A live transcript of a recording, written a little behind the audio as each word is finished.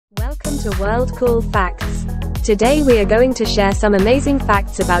Welcome to World Cool Facts. Today we are going to share some amazing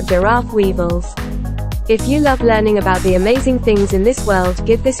facts about giraffe weevils. If you love learning about the amazing things in this world,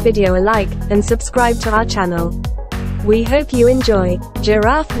 give this video a like, and subscribe to our channel. We hope you enjoy.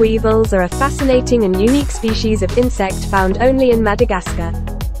 Giraffe weevils are a fascinating and unique species of insect found only in Madagascar.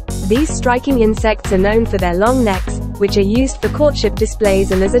 These striking insects are known for their long necks, which are used for courtship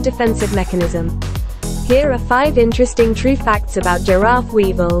displays and as a defensive mechanism. Here are 5 interesting true facts about giraffe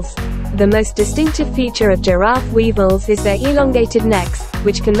weevils. The most distinctive feature of giraffe weevils is their elongated necks,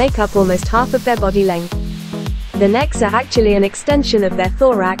 which can make up almost half of their body length. The necks are actually an extension of their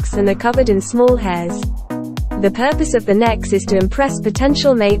thorax and are covered in small hairs. The purpose of the necks is to impress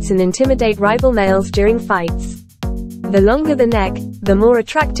potential mates and intimidate rival males during fights. The longer the neck, the more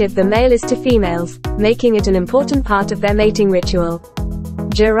attractive the male is to females, making it an important part of their mating ritual.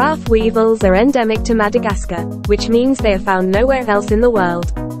 Giraffe weevils are endemic to Madagascar, which means they are found nowhere else in the world.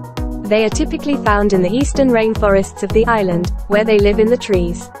 They are typically found in the eastern rainforests of the island, where they live in the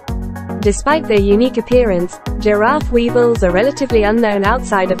trees. Despite their unique appearance, giraffe weevils are relatively unknown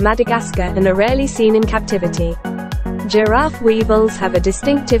outside of Madagascar and are rarely seen in captivity. Giraffe weevils have a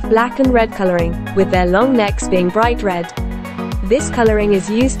distinctive black and red coloring, with their long necks being bright red. This coloring is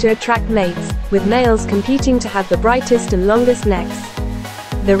used to attract mates, with males competing to have the brightest and longest necks.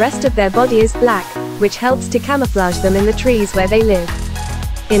 The rest of their body is black, which helps to camouflage them in the trees where they live.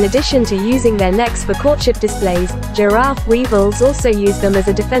 In addition to using their necks for courtship displays, giraffe weevils also use them as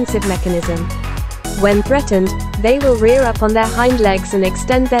a defensive mechanism. When threatened, they will rear up on their hind legs and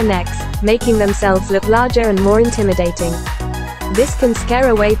extend their necks, making themselves look larger and more intimidating. This can scare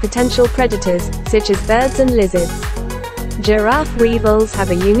away potential predators, such as birds and lizards. Giraffe weevils have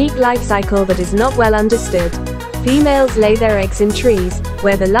a unique life cycle that is not well understood. Females lay their eggs in trees,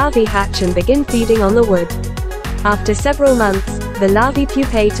 where the larvae hatch and begin feeding on the wood. After several months, the larvae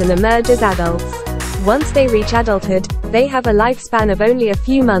pupate and emerge as adults. Once they reach adulthood, they have a lifespan of only a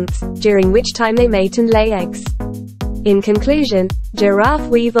few months, during which time they mate and lay eggs. In conclusion, giraffe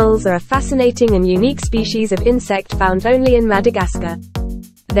weevils are a fascinating and unique species of insect found only in Madagascar.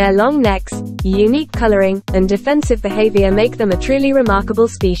 Their long necks, unique coloring, and defensive behavior make them a truly remarkable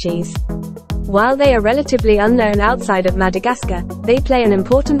species. While they are relatively unknown outside of Madagascar, they play an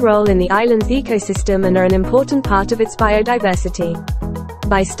important role in the island's ecosystem and are an important part of its biodiversity.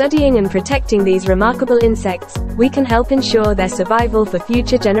 By studying and protecting these remarkable insects, we can help ensure their survival for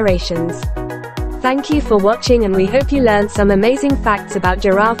future generations. Thank you for watching, and we hope you learned some amazing facts about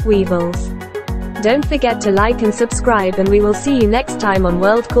giraffe weevils. Don't forget to like and subscribe, and we will see you next time on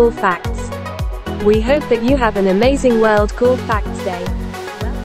World Cool Facts. We hope that you have an amazing World Cool Facts Day.